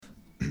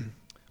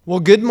Well,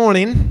 good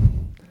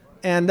morning,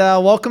 and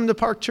welcome to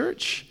Park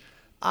Church.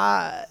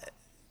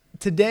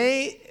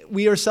 Today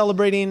we are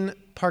celebrating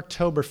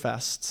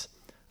Parktoberfest,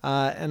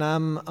 and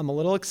I'm a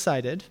little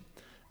excited.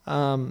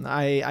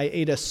 I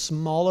ate a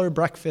smaller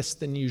breakfast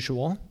than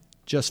usual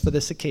just for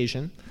this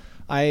occasion.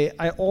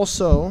 I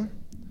also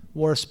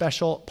wore a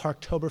special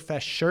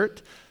Parktoberfest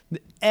shirt.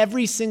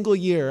 Every single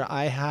year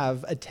I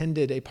have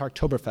attended a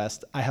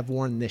Parktoberfest, I have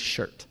worn this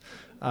shirt.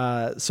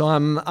 So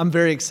I'm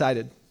very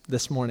excited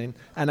this morning,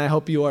 and I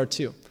hope you are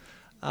too.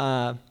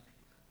 But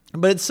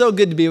it's so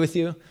good to be with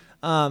you.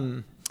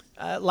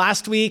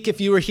 Last week,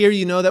 if you were here,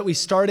 you know that we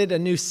started a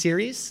new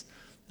series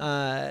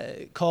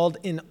called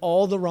In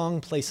All the Wrong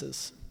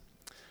Places.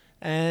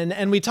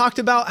 And we talked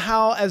about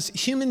how as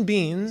human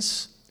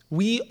beings,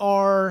 we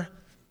are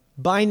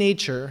by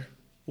nature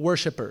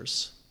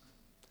worshipers.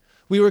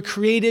 We were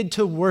created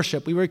to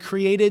worship. We were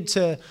created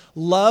to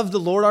love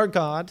the Lord our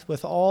God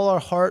with all our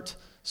heart,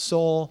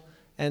 soul,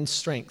 and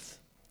strength.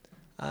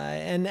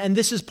 And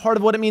this is part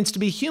of what it means to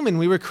be human.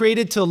 We were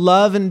created to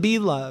love and be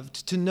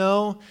loved, to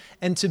know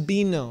and to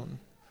be known.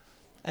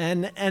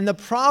 And the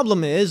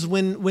problem is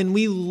when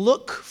we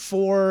look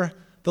for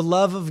the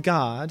love of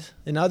God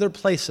in other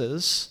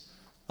places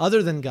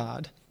other than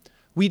God,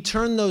 we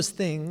turn those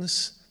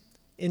things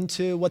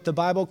into what the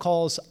Bible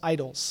calls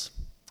idols,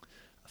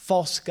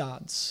 false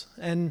gods.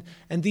 And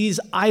these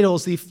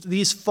idols,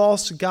 these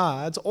false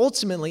gods,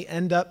 ultimately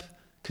end up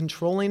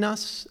controlling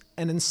us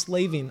and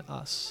enslaving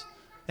us.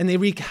 And they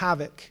wreak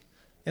havoc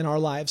in our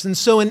lives. And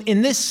so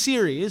in this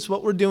series,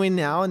 what we're doing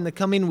now in the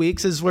coming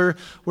weeks is we're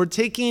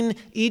taking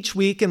each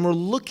week and we're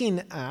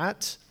looking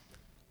at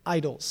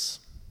idols.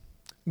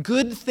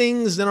 Good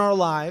things in our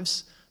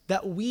lives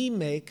that we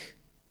make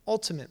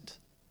ultimate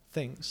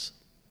things.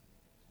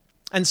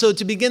 And so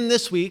to begin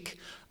this week,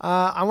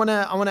 I want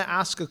to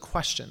ask a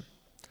question.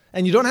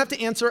 And you don't have to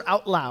answer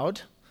out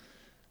loud,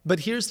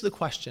 but here's the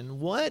question.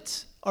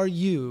 What are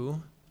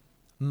you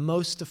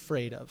most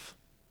afraid of?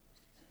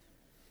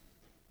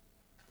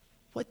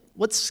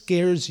 What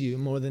scares you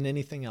more than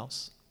anything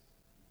else?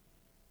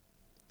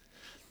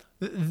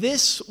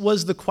 This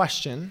was the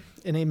question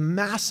in a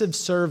massive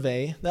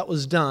survey that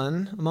was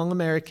done among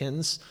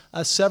Americans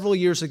several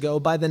years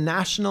ago by the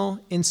National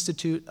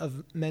Institute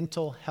of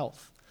Mental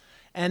Health.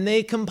 And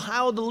they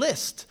compiled a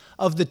list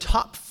of the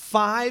top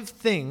 5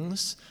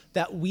 things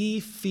that we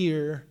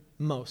fear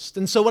most.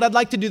 And so what I'd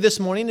like to do this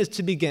morning is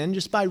to begin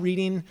just by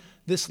reading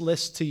this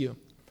list to you.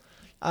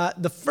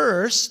 The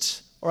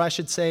first, or I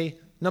should say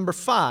number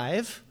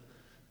 5,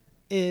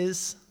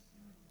 is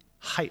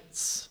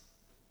heights.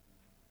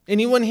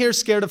 Anyone here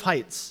scared of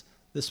heights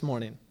this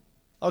morning?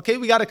 Okay,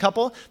 we got a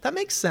couple. That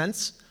makes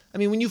sense. I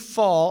mean, when you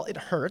fall, it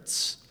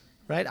hurts,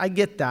 right? I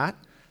get that.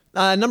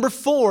 Number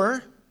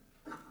 4,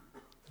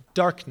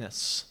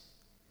 darkness.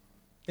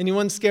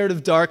 Anyone scared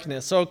of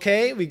darkness?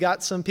 Okay, we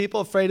got some people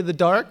afraid of the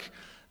dark.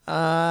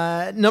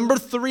 Number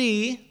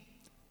 3,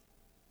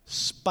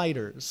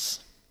 spiders.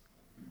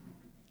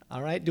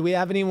 All right, do we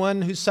have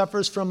anyone who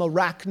suffers from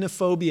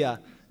arachnophobia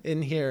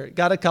in here?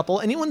 Got a couple.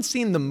 Anyone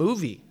seen the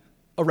movie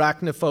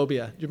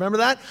Arachnophobia? Do you remember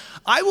that?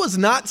 I was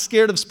not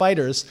scared of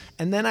spiders,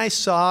 and then I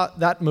saw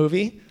that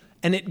movie,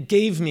 and it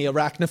gave me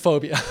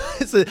arachnophobia.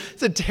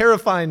 It's a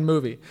terrifying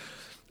movie.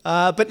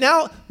 But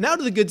now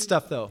to the good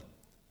stuff, though.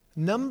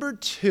 Number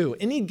 2.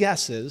 Any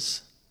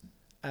guesses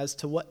as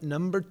to what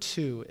number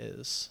 2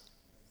 is?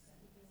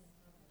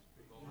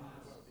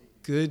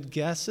 Good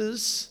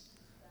guesses?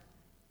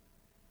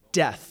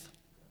 Death.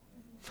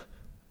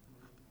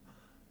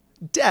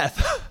 Death.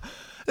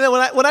 And then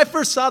when I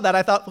first saw that,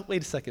 I thought,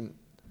 wait a second,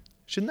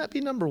 shouldn't that be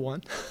number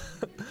 1?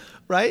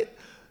 Right?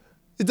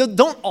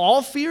 Don't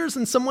all fears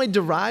in some way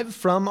derive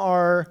from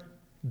our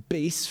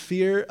base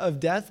fear of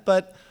death?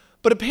 But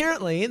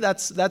apparently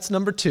that's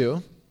number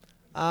 2.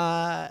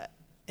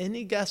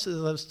 Any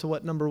guesses as to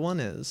what number 1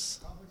 is?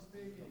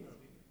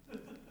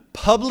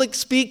 Public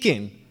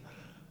speaking.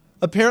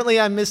 Apparently,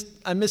 I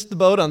missed the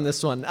boat on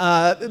this one.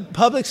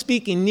 Public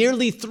speaking,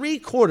 nearly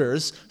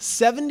 3/4,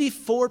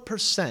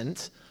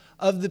 74%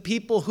 of the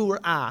people who were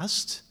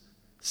asked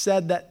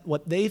said that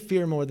what they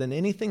fear more than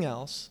anything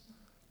else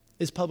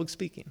is public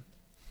speaking.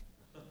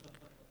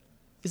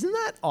 Isn't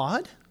that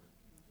odd?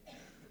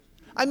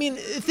 I mean,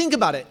 think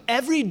about it.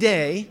 Every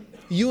day,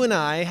 you and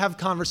I have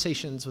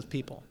conversations with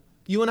people.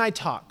 You and I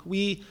talk.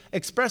 We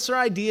express our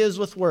ideas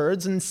with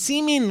words, and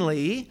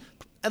seemingly,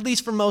 at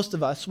least for most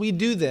of us, we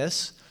do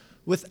this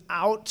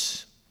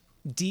without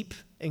deep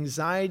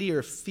anxiety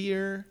or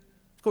fear.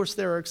 Of course,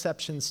 there are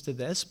exceptions to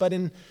this, but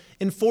in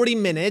 40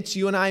 minutes,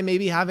 you and I may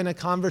be having a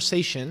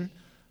conversation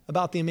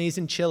about the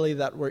amazing chili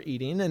that we're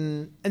eating,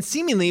 and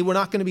seemingly we're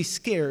not going to be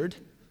scared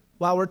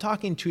while we're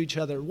talking to each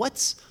other.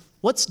 What's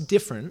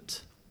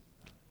different?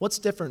 What's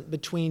different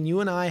between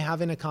you and I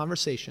having a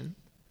conversation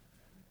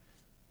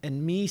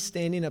and me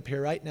standing up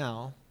here right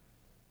now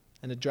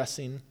and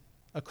addressing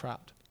a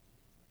crowd?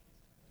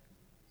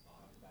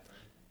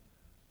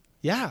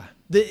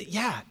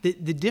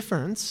 The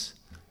difference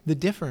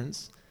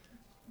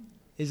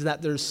is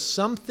that there's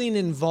something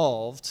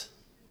involved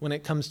when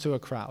it comes to a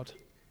crowd.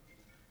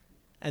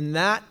 And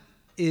that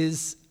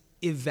is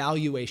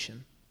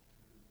evaluation.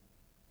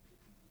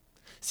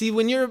 See,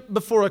 when you're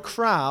before a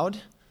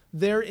crowd,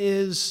 there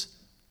is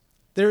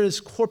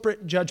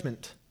corporate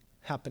judgment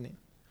happening.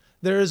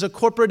 There is a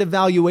corporate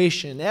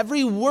evaluation.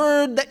 Every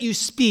word that you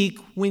speak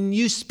when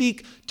you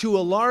speak to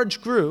a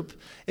large group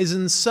is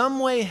in some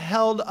way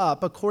held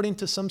up according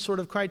to some sort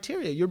of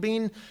criteria. You're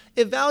being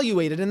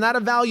evaluated, and that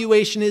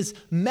evaluation is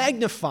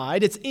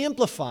magnified, it's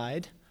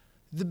amplified,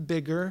 the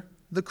bigger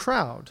the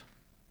crowd.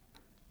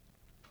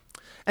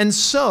 And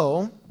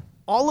so,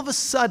 all of a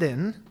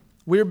sudden,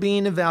 we're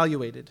being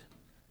evaluated,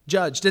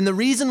 judged. And the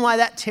reason why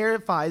that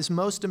terrifies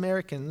most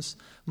Americans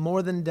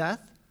more than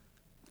death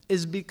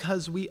is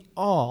because we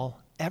all,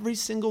 every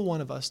single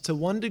one of us, to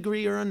one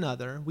degree or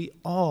another, we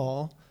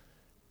all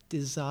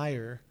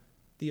desire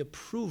the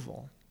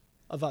approval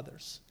of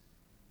others.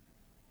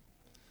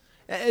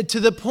 To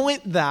the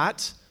point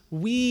that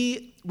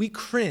we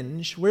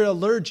cringe, we're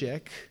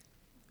allergic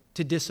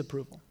to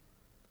disapproval,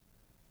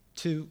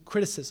 to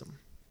criticism,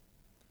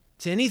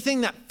 to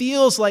anything that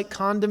feels like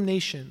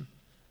condemnation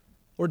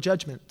or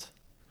judgment.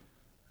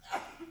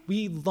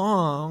 We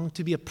long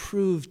to be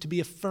approved, to be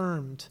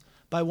affirmed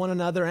by one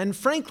another. And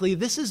frankly,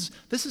 this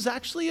is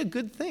actually a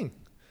good thing,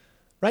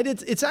 right?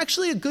 It's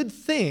actually a good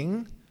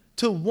thing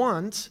to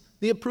want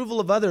the approval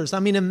of others. I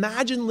mean,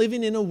 imagine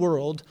living in a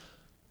world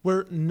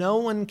where no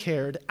one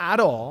cared at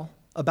all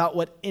about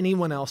what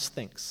anyone else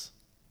thinks.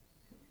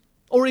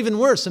 Or even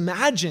worse,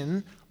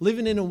 imagine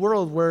living in a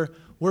world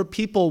where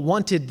people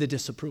wanted the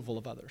disapproval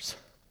of others.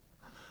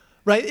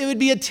 Right? It would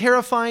be a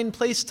terrifying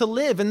place to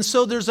live. And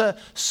so there's a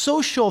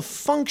social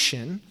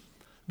function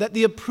that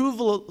the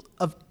approval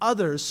of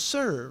others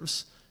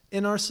serves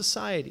in our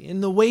society,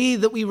 in the way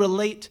that we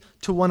relate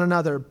to one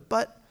another.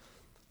 But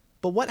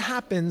what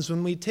happens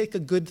when we take a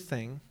good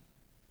thing,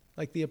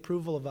 like the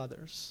approval of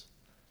others,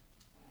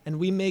 and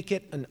we make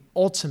it an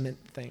ultimate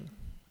thing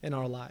in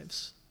our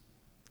lives?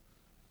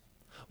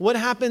 What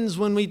happens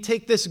when we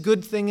take this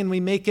good thing and we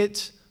make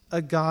it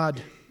a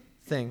God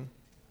thing?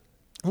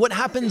 What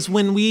happens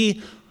when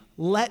we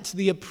let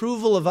the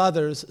approval of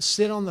others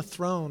sit on the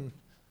throne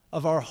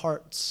of our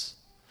hearts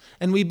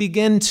and we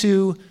begin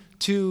to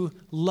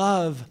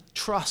love,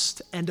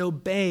 trust, and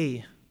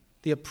obey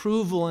the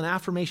approval and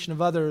affirmation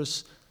of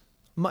others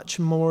much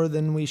more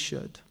than we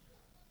should?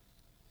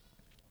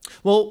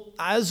 Well,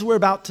 as we're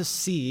about to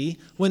see,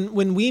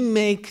 when we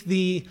make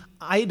the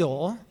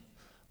idol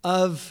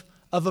of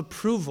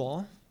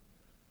approval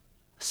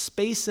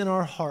space in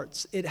our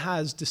hearts, it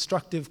has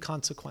destructive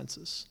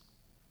consequences.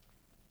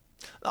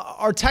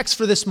 Our text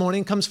for this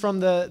morning comes from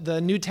the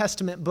New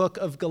Testament book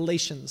of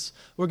Galatians.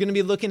 We're going to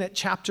be looking at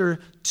chapter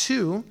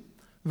 2,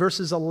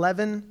 verses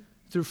 11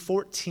 through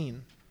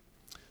 14.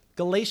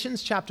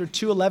 Galatians chapter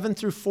 2, 11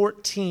 through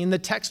 14. The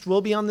text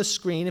will be on the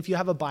screen. If you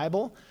have a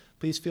Bible,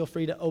 please feel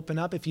free to open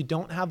up. If you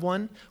don't have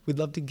one, we'd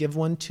love to give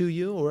one to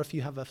you. Or if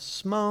you have a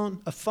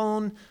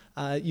phone,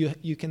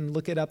 you can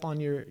look it up on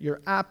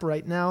your app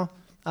right now.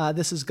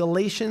 This is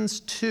Galatians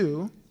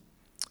 2,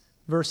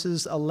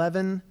 verses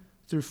 11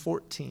 through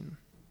 14.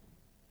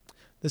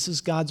 This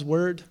is God's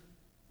word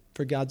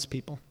for God's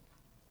people.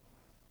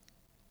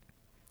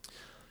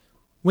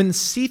 When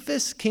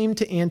Cephas came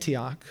to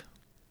Antioch,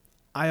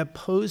 I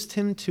opposed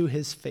him to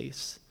his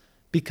face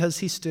because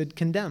he stood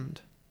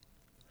condemned.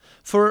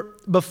 For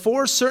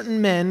before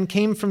certain men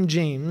came from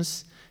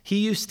James, he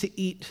used to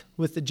eat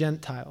with the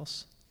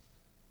Gentiles.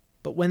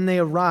 But when they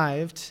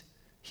arrived,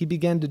 he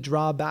began to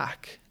draw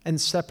back and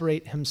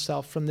separate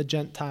himself from the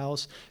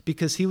Gentiles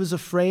because he was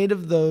afraid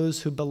of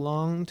those who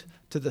belonged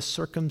to the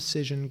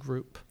circumcision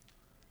group.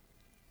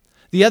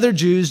 The other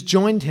Jews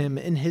joined him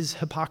in his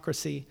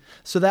hypocrisy,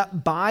 so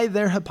that by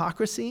their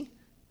hypocrisy,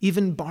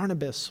 even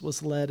Barnabas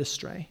was led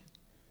astray.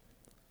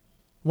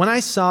 When I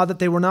saw that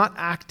they were not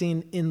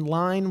acting in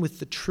line with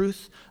the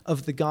truth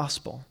of the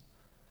gospel,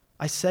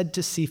 I said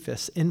to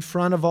Cephas in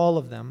front of all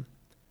of them,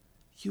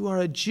 "You are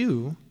a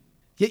Jew,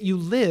 yet you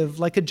live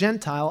like a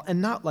Gentile and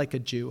not like a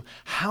Jew.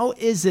 How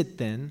is it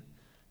then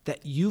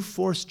that you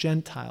force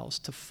Gentiles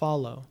to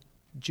follow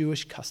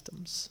Jewish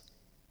customs?"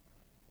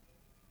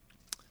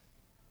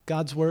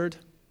 God's word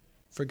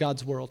for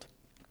God's world.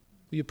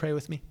 Will you pray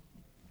with me?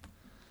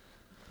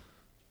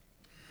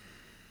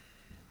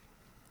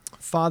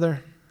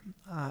 Father,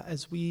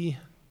 as we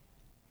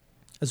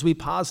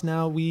pause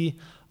now, we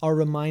are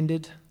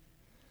reminded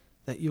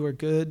that you are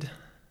good,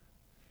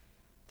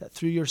 that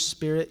through your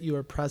Spirit you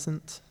are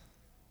present,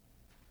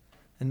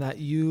 and that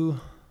you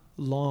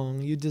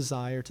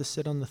desire to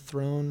sit on the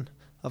throne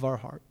of our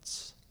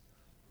hearts.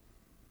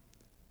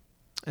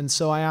 And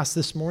so I ask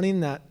this morning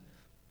that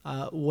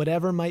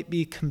whatever might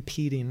be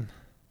competing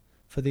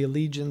for the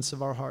allegiance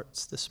of our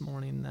hearts this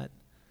morning,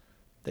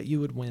 that you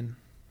would win,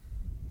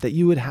 that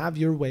you would have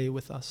your way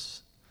with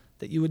us,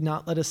 that you would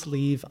not let us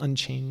leave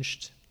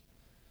unchanged.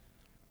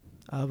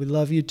 We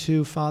love you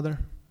too, Father,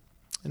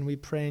 and we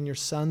pray in your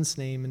Son's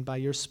name and by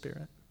your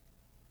Spirit.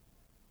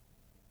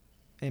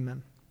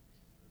 Amen.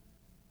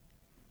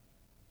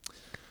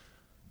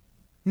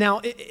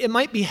 Now, it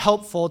might be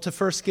helpful to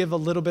first give a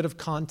little bit of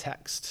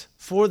context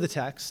for the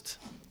text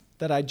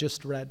that I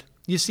just read.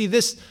 You see,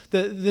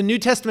 the New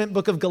Testament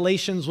book of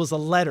Galatians was a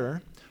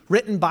letter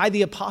written by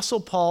the Apostle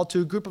Paul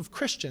to a group of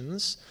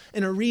Christians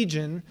in a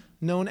region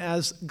known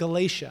as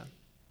Galatia.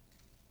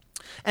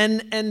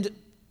 And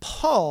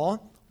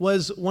Paul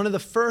was one of the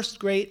first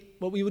great,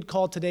 what we would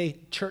call today,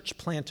 church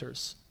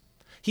planters.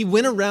 He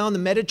went around the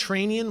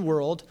Mediterranean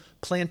world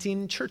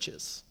planting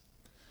churches.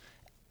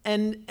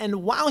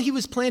 And while he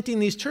was planting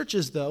these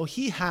churches, though,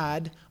 he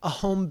had a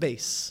home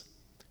base.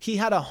 He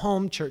had a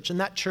home church, and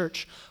that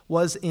church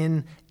was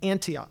in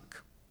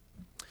Antioch.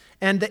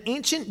 And the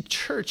ancient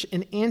church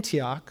in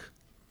Antioch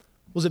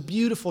was a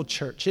beautiful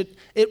church.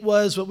 It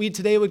was what we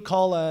today would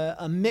call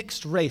a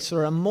mixed race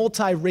or a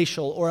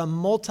multiracial or a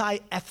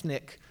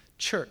multi-ethnic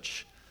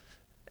church.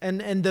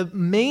 And the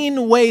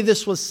main way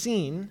this was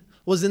seen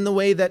was in the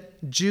way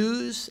that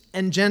Jews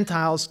and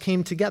Gentiles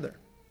came together.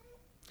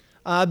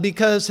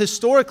 Because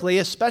historically,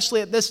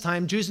 especially at this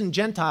time, Jews and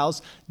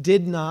Gentiles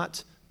did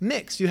not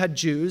mix. You had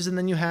Jews and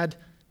then you had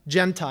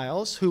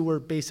Gentiles who were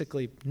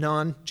basically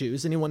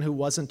non-Jews. Anyone who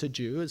wasn't a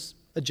Jew is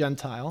a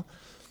Gentile.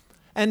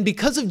 And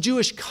because of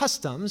Jewish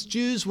customs,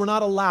 Jews were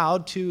not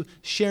allowed to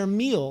share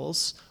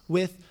meals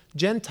with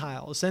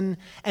Gentiles. And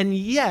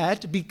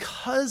yet,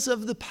 because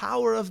of the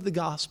power of the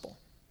gospel,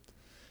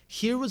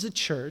 here was a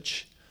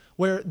church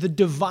where the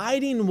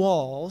dividing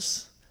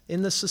walls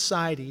in the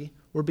society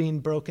were being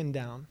broken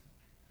down.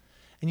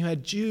 And you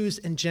had Jews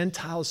and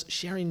Gentiles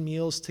sharing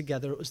meals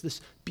together. It was this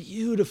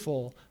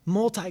beautiful,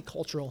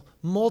 multicultural,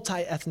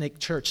 multi-ethnic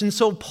church. And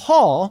so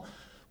Paul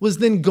was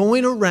then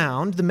going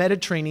around the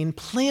Mediterranean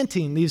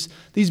planting these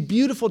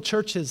beautiful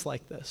churches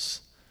like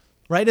this,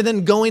 right? And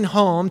then going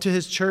home to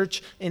his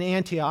church in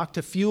Antioch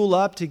to fuel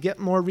up, to get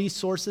more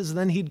resources, and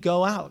then he'd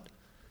go out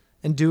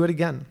and do it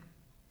again.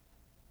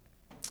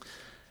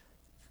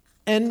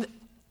 And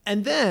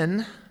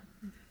then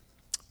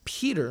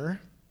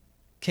Peter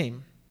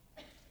came.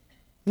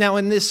 Now,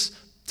 in this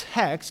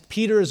text,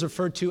 Peter is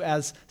referred to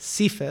as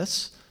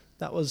Cephas.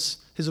 That was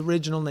his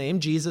original name.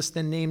 Jesus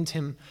then named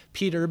him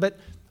Peter. But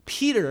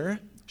Peter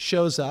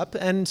shows up,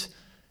 and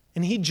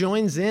he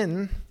joins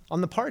in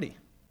on the party.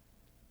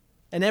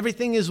 And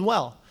everything is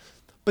well.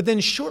 But then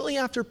shortly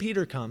after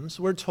Peter comes,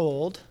 we're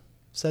told,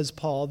 says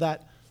Paul,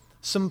 that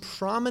some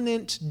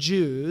prominent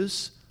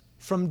Jews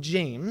from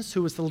James,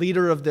 who was the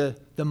leader of the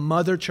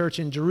mother church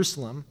in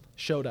Jerusalem,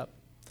 showed up.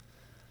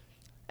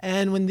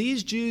 And when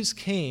these Jews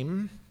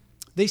came,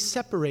 they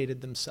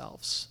separated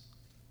themselves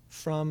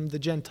from the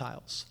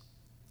Gentiles.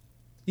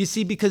 You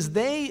see, because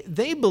they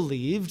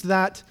believed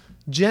that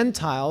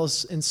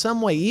Gentiles, in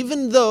some way,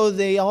 even though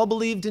they all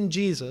believed in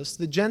Jesus,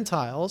 the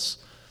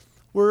Gentiles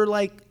were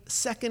like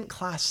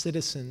second-class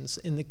citizens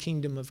in the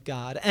kingdom of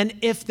God. And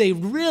if they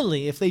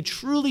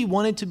truly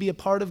wanted to be a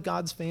part of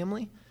God's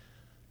family,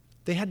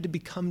 they had to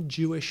become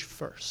Jewish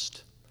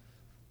first.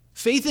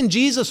 Faith in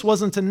Jesus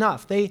wasn't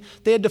enough. They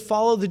had to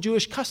follow the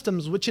Jewish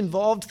customs, which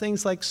involved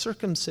things like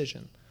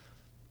circumcision,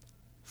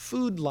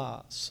 food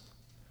laws,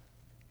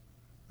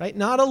 right?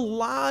 Not a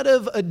lot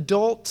of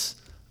adult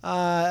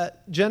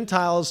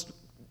Gentiles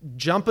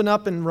jumping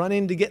up and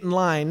running to get in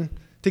line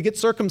to get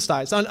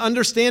circumcised,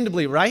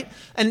 understandably, right?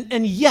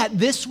 And yet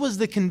this was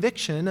the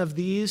conviction of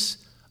these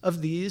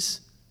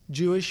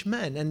Jewish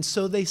men, and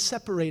so they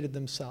separated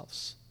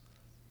themselves,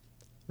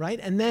 right?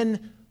 And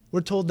then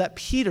we're told that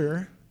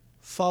Peter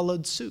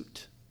followed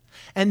suit.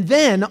 And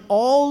then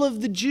all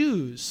of the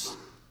Jews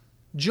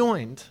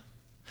joined.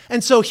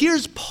 And so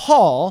here's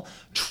Paul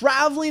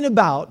traveling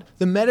about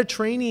the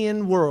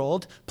Mediterranean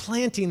world,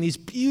 planting these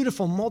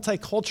beautiful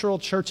multicultural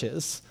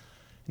churches,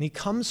 and he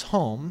comes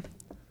home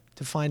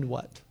to find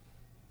what?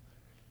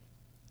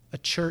 A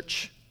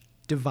church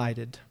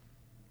divided.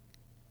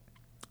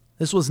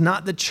 This was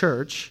not the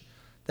church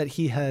that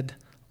he had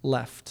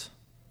left.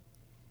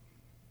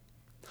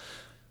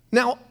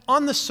 Now,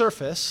 on the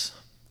surface,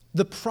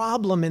 the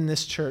problem in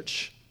this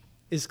church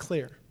is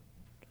clear,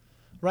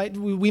 right?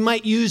 We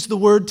might use the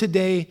word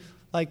today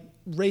like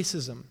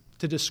racism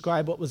to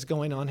describe what was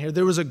going on here.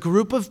 There was a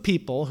group of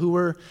people who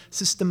were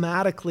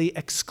systematically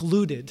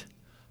excluded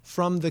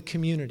from the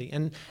community.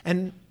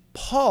 And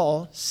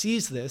Paul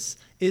sees this,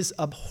 is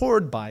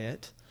abhorred by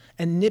it,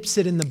 and nips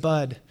it in the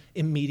bud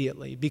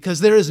immediately, because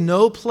there is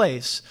no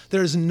place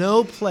for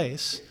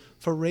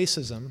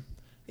racism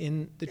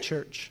in the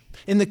church,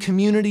 in the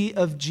community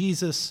of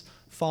Jesus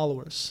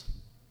followers.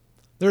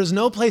 There is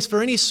no place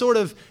for any sort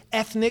of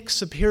ethnic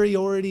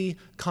superiority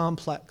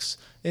complex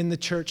in the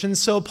church. And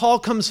so Paul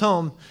comes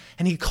home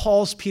and he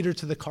calls Peter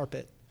to the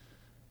carpet.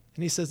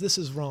 And he says, this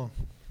is wrong.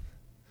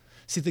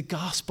 See, the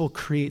gospel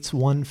creates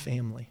one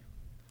family.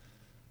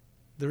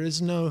 There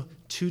is no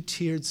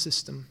two-tiered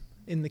system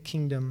in the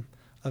kingdom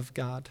of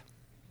God.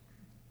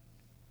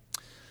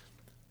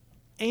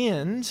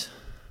 And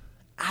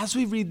as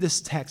we read this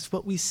text,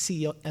 what we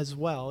see as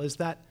well is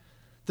that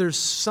there's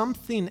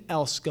something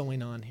else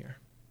going on here.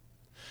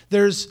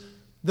 There's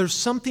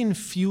something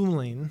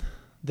fueling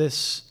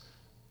this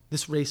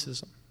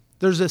racism.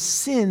 There's a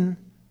sin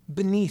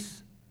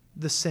beneath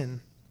the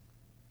sin.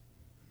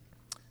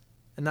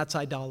 And that's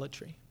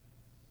idolatry.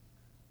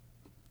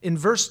 In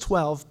verse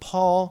 12,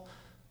 Paul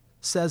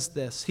says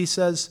this. He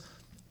says,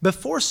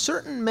 "Before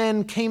certain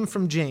men came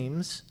from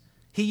James,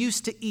 he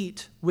used to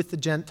eat with the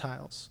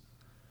Gentiles.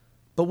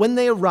 But when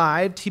they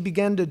arrived, he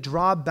began to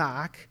draw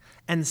back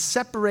and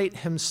separate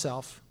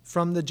himself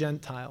from the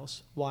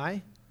Gentiles."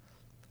 Why?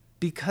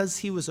 Because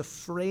he was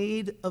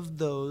afraid of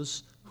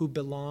those who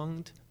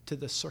belonged to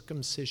the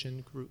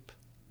circumcision group.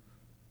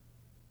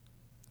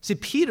 See,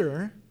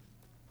 Peter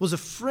was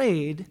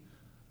afraid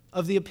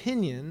of the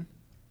opinion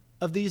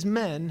of these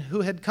men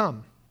who had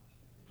come.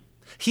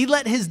 He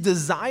let his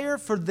desire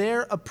for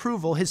their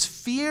approval, his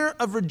fear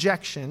of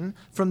rejection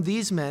from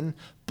these men,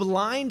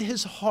 blind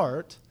his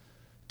heart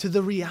to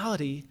the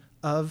reality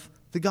of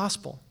the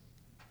gospel.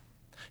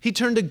 He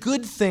turned a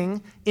good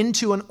thing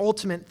into an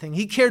ultimate thing.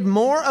 He cared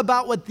more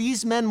about what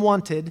these men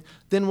wanted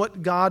than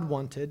what God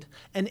wanted.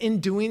 And in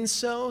doing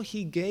so,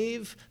 he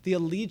gave the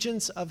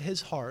allegiance of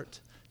his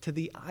heart to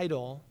the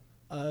idol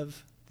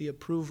of the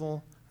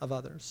approval of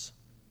others.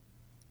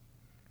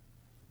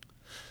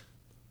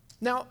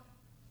 Now,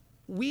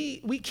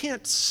 we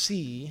can't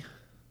see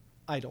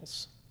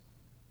idols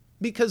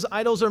because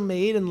idols are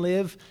made and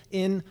live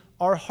in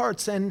our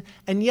hearts. And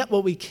yet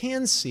what we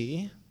can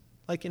see,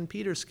 like in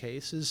Peter's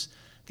case, is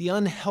the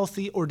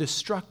unhealthy or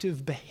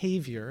destructive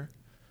behavior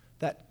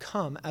that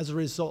come as a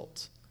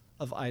result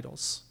of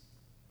idols.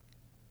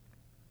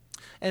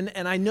 And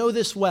I know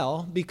this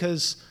well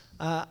because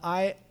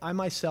I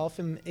myself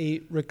am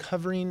a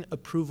recovering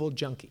approval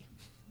junkie.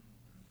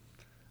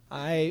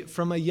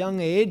 From a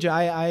young age,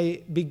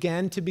 I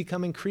began to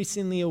become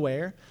increasingly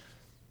aware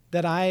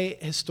that I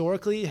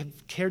historically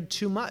have cared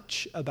too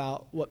much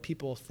about what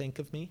people think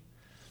of me.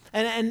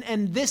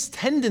 And this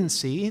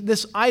tendency,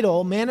 this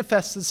idol,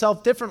 manifests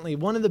itself differently.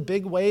 One of the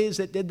big ways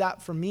it did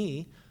that for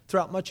me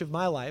throughout much of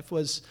my life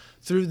was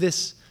through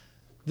this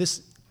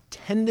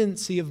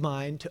tendency of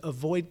mine to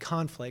avoid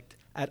conflict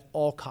at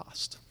all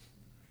cost.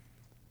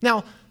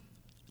 Now,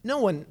 no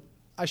one,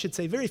 I should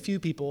say very few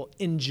people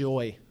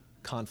enjoy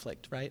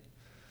conflict, right?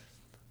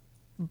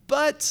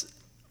 But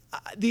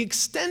the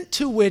extent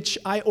to which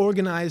I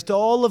organized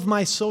all of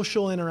my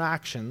social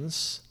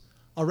interactions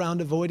around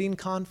avoiding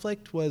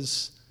conflict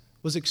was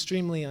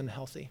extremely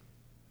unhealthy.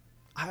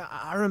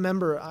 I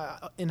remember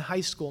in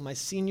high school, my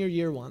senior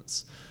year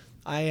once,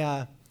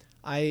 I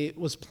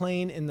was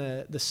playing in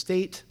the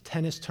state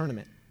tennis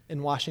tournament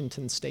in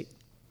Washington State.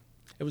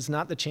 It was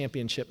not the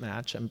championship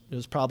match. It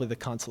was probably the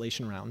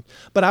consolation round.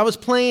 But I was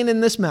playing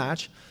in this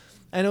match,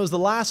 and it was the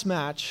last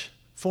match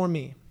for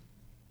me.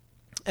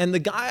 And the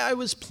guy I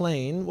was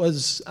playing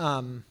was,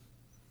 how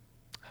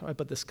do I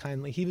put this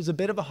kindly? He was a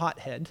bit of a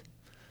hothead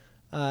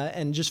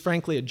and just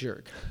frankly a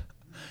jerk.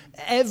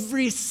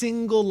 Every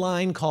single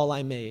line call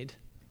I made,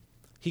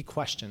 he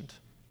questioned,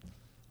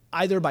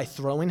 either by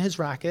throwing his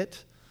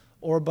racket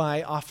or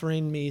by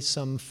offering me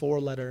some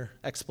 4-letter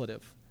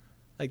expletive.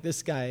 Like,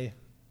 this guy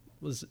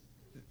was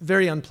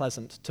very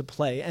unpleasant to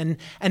play, and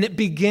it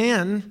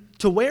began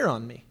to wear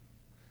on me,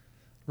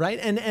 right?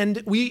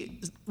 And we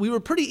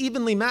were pretty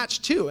evenly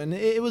matched too, and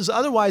it was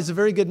otherwise a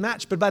very good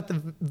match. But about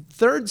the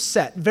third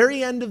set,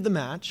 very end of the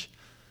match,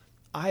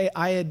 I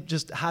had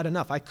just had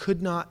enough. I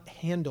could not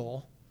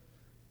handle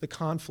the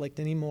conflict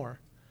anymore.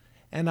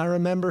 And I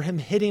remember him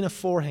hitting a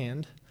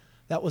forehand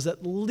that was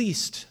at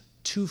least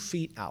 2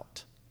 feet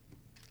out.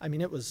 I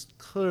mean, it was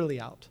clearly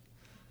out.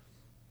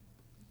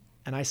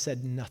 And I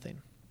said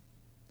nothing.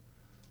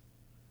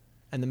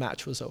 And the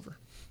match was over.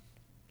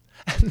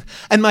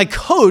 And my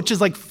coach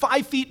is like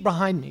 5 feet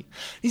behind me.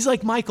 He's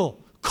like,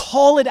 "Michael,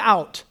 call it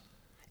out.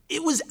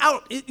 It was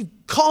out.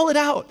 Call it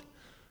out."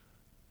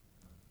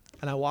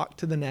 And I walked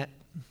to the net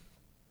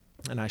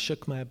and I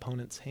shook my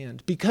opponent's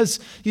hand. Because,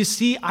 you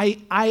see, I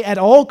at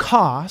all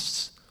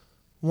costs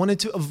wanted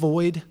to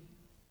avoid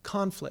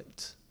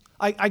conflict.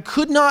 I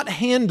could not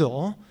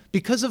handle,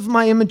 because of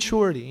my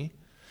immaturity,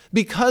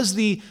 because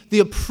the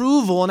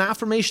approval and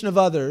affirmation of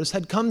others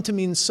had come to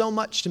mean so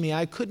much to me,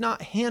 I could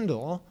not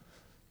handle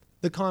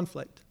the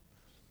conflict.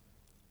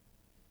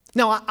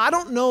 Now, I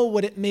don't know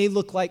what it may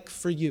look like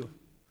for you,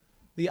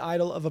 the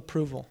idol of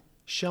approval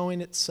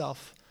showing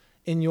itself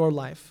in your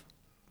life,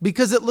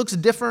 because it looks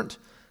different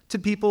to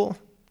people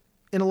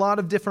in a lot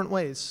of different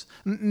ways.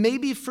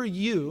 Maybe for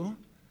you,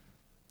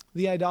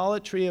 the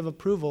idolatry of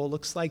approval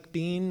looks like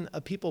being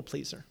a people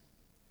pleaser.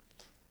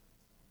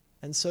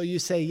 And so you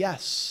say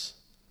yes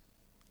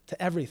to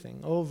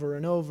everything over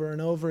and over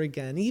and over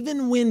again,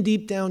 even when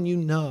deep down you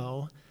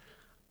know,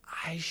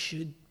 I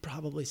should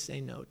probably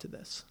say no to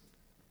this.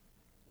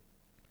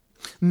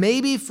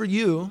 Maybe for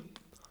you,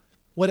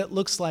 what it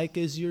looks like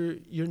is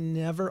you're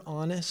never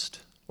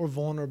honest or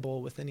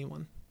vulnerable with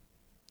anyone.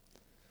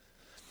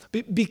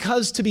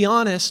 Because to be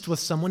honest with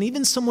someone,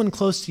 even someone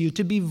close to you,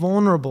 to be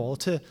vulnerable,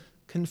 to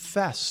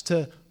confess,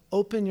 to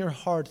open your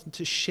heart,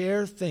 to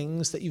share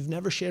things that you've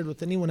never shared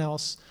with anyone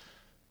else,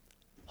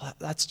 well,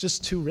 that's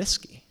just too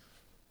risky.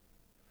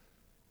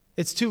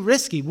 It's too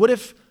risky. What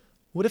if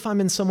I'm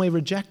in some way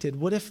rejected?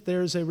 What if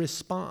there's a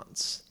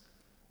response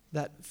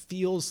that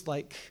feels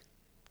like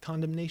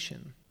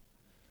condemnation,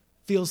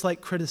 feels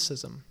like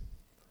criticism.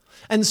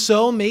 And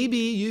so maybe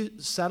you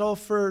settle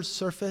for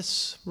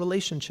surface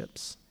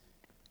relationships.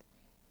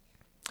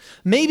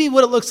 Maybe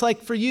what it looks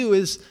like for you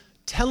is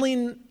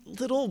telling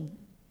little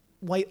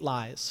white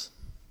lies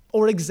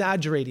or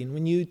exaggerating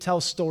when you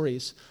tell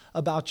stories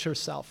about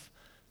yourself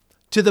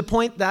to the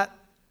point that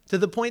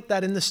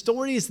in the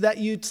stories that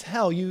you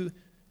tell, you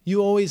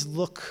always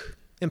look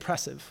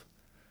impressive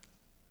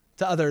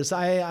to others.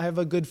 I have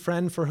a good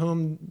friend for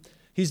whom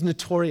he's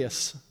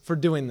notorious for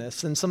doing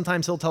this. And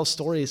sometimes he'll tell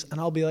stories and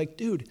I'll be like,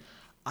 dude,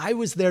 I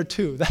was there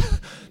too.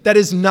 That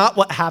is not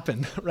what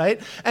happened,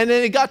 right? And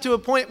then it got to a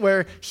point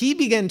where he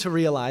began to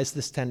realize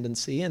this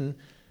tendency and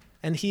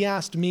he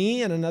asked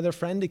me and another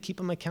friend to keep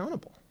him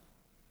accountable.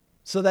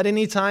 So that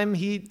anytime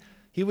he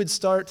would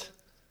start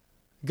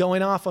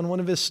going off on one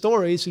of his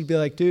stories, he'd be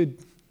like,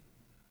 dude,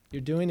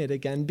 you're doing it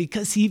again.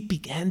 Because he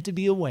began to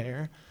be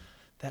aware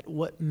that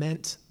what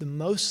meant the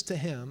most to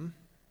him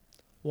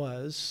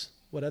was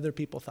what other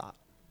people thought,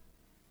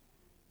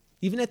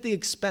 even at the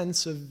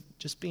expense of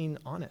just being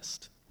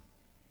honest.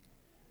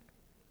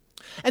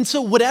 And so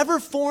whatever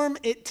form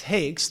it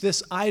takes,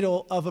 this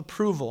idol of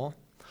approval,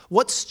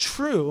 what's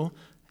true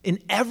in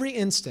every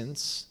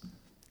instance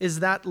is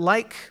that,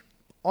 like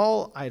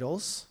all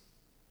idols,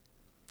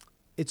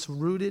 it's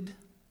rooted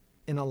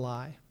in a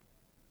lie.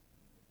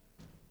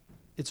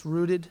 It's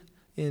rooted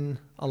in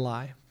a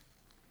lie.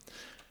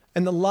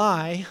 And the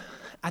lie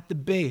at the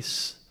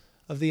base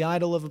of the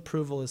idol of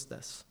approval is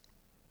this: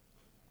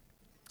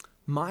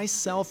 my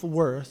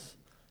self-worth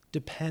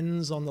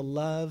depends on the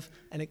love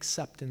and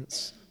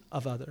acceptance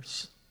of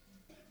others.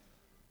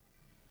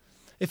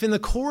 If in the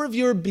core of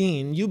your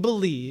being you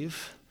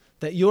believe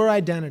that your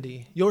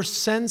identity, your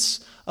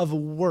sense of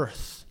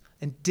worth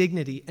and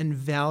dignity and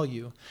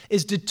value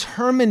is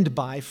determined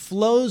by,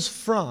 flows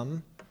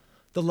from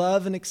the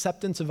love and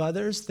acceptance of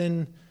others,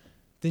 then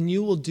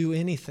you will do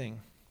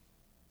anything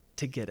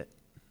to get it.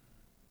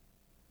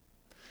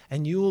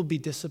 And you will be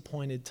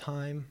disappointed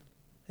time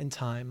and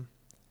time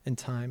and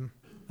time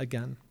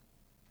again.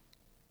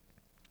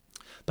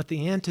 But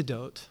the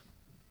antidote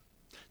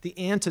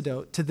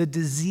to the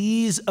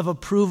disease of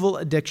approval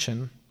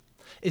addiction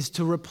is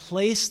to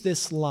replace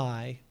this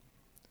lie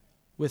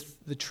with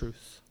the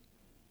truth.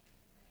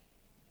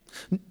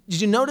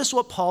 Did you notice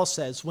what Paul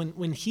says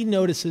when he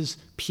notices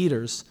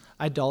Peter's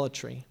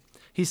idolatry?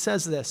 He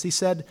says this. He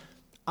said,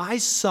 I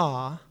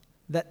saw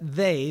that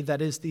they,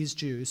 that is these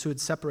Jews who had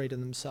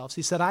separated themselves,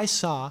 he said, I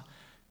saw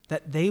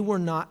that they were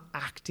not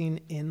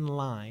acting in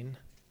line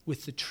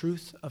with the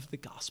truth of the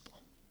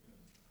gospel.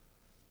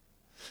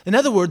 In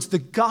other words, the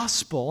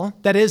gospel,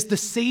 that is the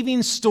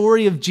saving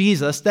story of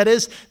Jesus, that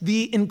is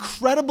the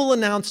incredible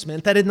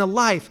announcement that in the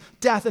life,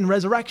 death, and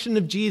resurrection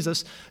of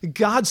Jesus,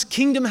 God's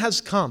kingdom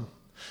has come,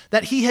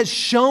 that he has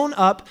shown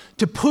up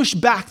to push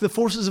back the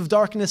forces of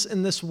darkness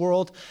in this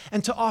world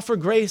and to offer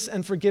grace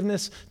and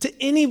forgiveness to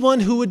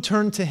anyone who would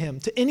turn to him,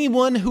 to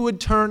anyone who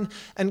would turn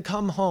and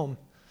come home,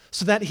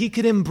 so that he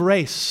could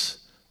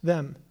embrace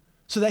them,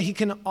 so that he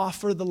can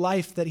offer the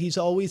life that he's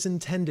always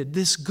intended.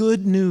 This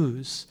good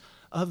news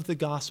of the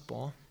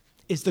gospel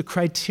is the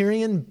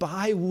criterion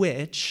by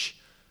which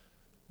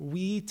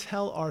we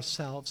tell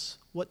ourselves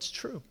what's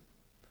true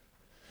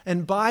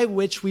and by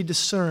which we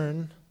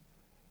discern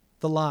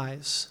the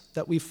lies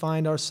that we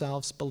find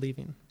ourselves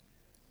believing.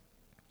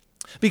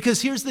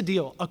 Because here's the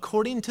deal.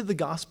 According to the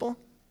gospel,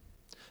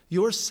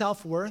 your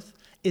self-worth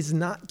is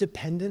not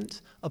dependent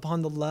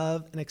upon the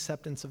love and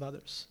acceptance of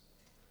others.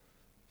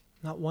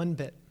 Not one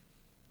bit.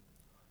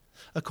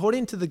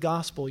 According to the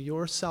gospel,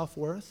 your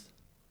self-worth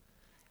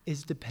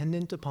is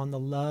dependent upon the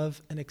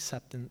love and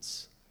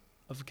acceptance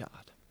of God.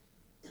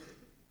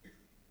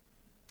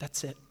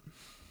 That's it.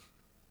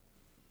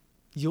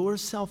 Your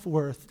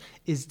self-worth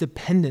is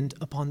dependent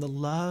upon the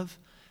love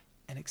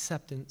and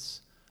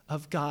acceptance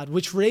of God,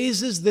 which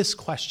raises this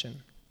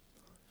question: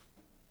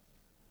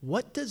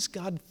 what does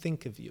God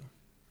think of you?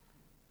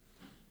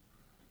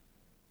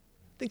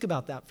 Think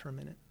about that for a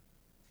minute.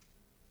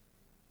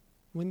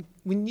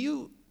 When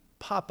you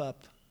pop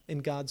up in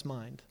God's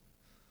mind,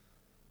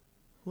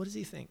 what does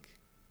he think?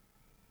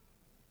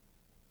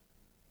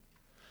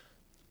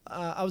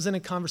 I was in a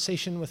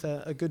conversation with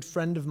a good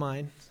friend of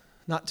mine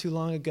not too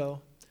long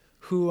ago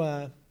who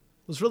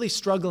was really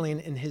struggling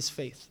in his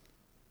faith.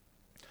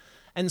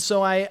 And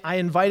so I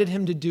invited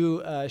him to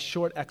do a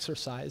short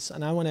exercise,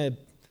 and I want to,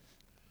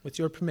 with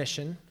your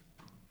permission,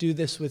 do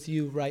this with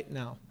you right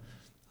now.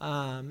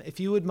 If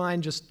you would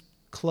mind just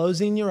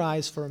closing your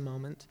eyes for a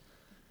moment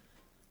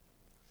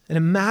and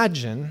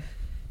imagine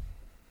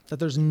that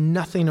there's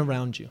nothing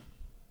around you.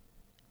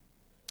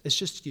 It's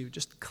just you.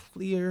 Just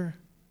clear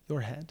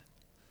your head.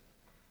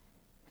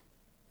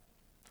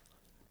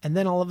 And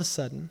then all of a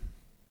sudden,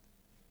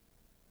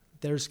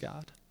 there's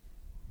God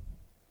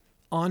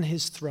on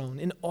his throne,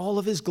 in all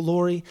of his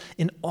glory,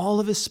 in all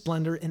of his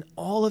splendor, in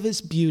all of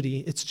his beauty.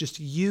 It's just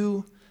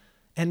you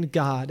and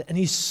God. And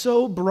he's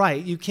so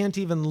bright, you can't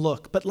even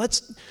look. But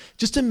let's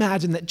just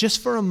imagine that just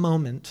for a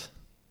moment,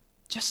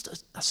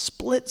 just a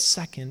split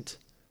second,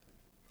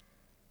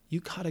 you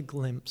caught a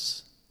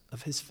glimpse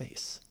of his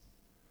face.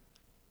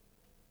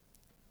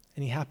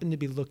 And he happened to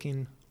be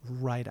looking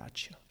right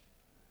at you.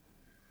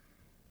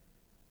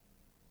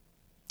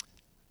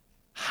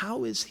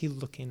 How is he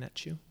looking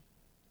at you?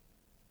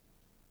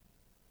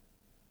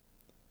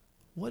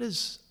 What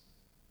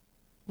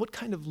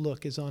kind of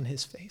look is on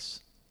his face?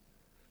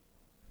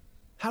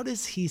 How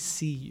does he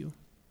see you?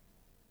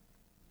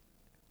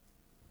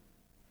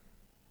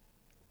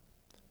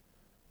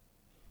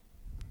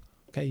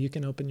 Okay, you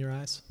can open your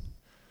eyes.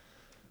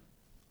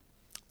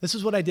 This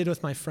is what I did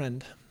with my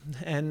friend.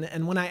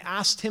 And when I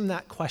asked him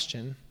that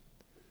question,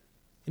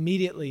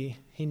 immediately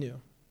he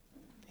knew.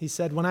 He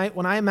said, when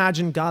I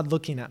imagine God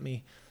looking at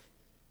me,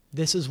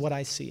 this is what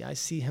I see. I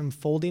see him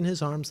folding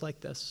his arms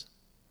like this,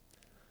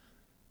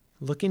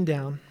 looking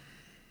down,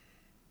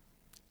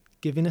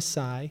 giving a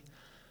sigh,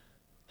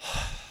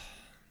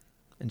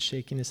 and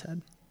shaking his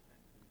head.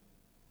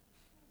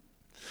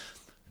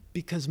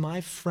 Because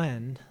my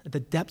friend, at the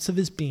depths of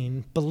his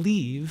being,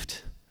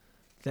 believed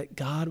that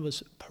God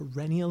was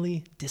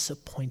perennially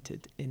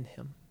disappointed in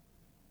him.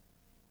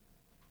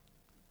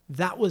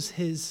 That was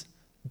his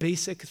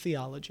basic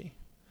theology,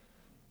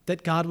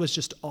 that God was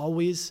just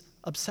always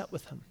upset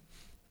with him.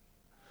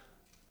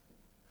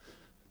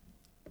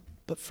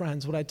 But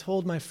friends, what I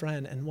told my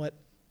friend and what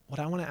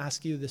I want to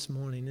ask you this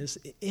morning is,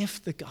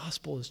 if the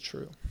gospel is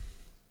true,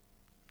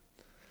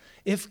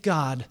 if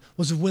God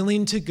was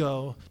willing to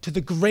go to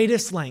the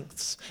greatest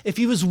lengths, if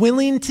he was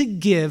willing to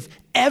give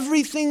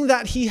everything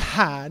that he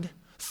had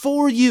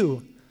for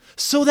you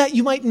so that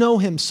you might know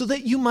him, so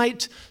that you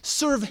might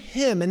serve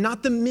him and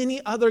not the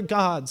many other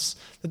gods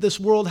that this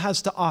world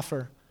has to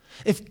offer,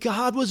 if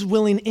God was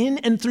willing in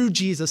and through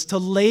Jesus to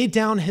lay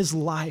down his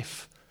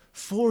life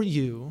for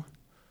you,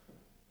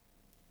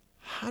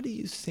 how do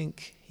you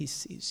think he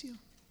sees you?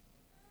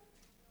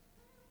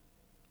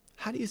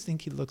 How do you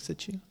think he looks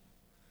at you?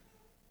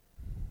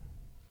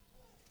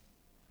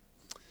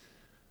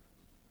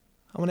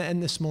 I want to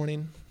end this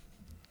morning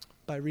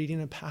by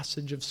reading a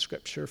passage of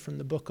Scripture from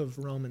the book of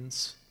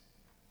Romans.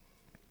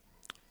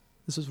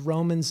 This is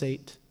Romans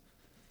 8,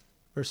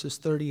 verses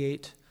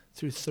 38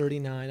 through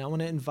 39. I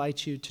want to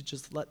invite you to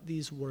just let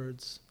these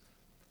words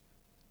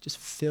just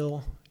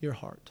fill your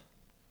heart.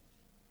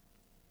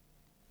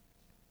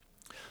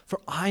 For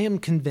I am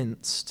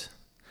convinced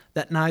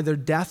that neither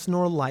death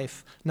nor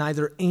life,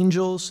 neither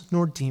angels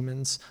nor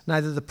demons,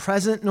 neither the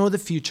present nor the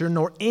future,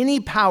 nor any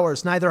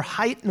powers, neither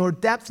height nor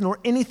depth, nor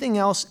anything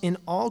else in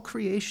all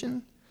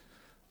creation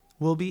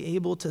will be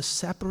able to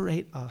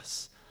separate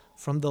us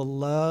from the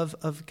love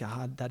of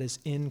God that is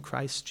in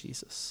Christ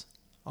Jesus,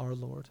 our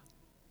Lord.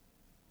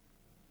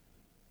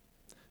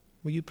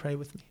 Will you pray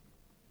with me?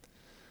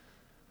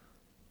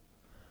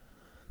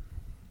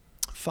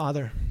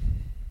 Father,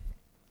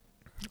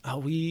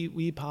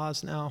 we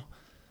pause now,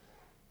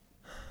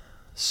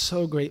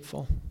 so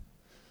grateful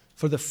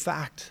for the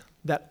fact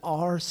that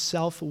our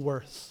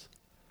self-worth,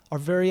 our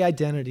very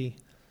identity,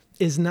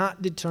 is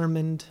not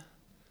determined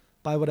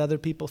by what other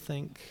people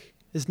think,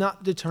 is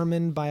not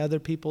determined by other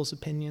people's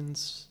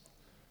opinions,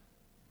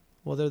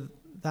 whether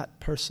that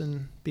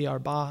person be our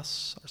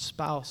boss, our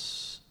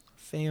spouse, our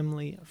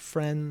family, our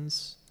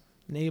friends,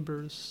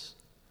 neighbors.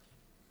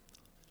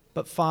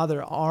 But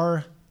Father,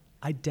 our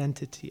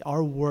identity,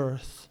 our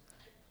worth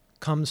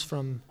comes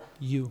from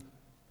you,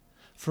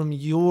 from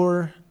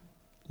your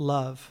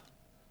love,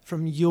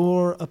 from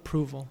your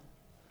approval.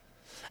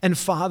 And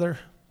Father,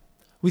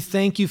 we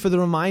thank you for the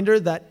reminder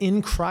that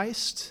in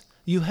Christ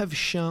you have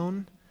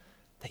shown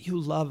that you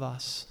love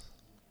us.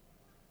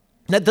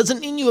 That doesn't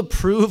mean you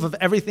approve of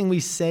everything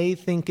we say,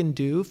 think, and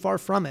do. Far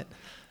from it.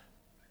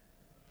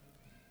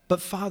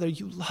 But Father,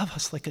 you love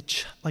us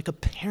like a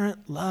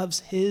parent loves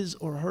his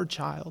or her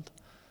child.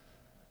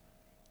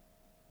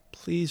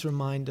 Please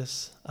remind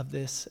us of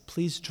this.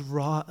 Please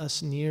draw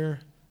us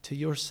near to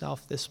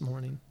yourself this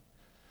morning.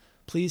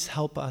 Please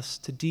help us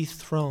to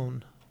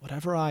dethrone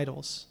whatever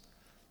idols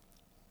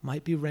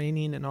might be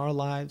reigning in our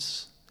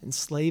lives,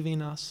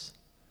 enslaving us,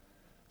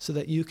 so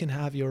that you can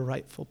have your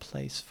rightful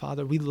place.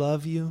 Father, we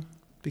love you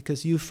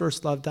because you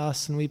first loved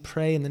us, and we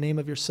pray in the name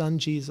of your Son,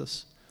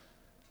 Jesus,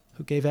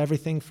 who gave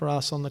everything for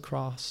us on the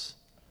cross,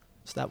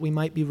 so that we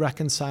might be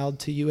reconciled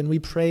to you. And we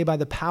pray by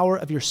the power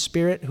of your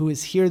Spirit, who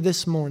is here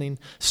this morning,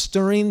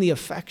 stirring the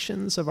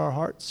affections of our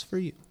hearts for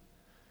you.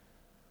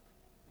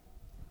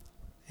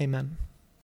 Amen.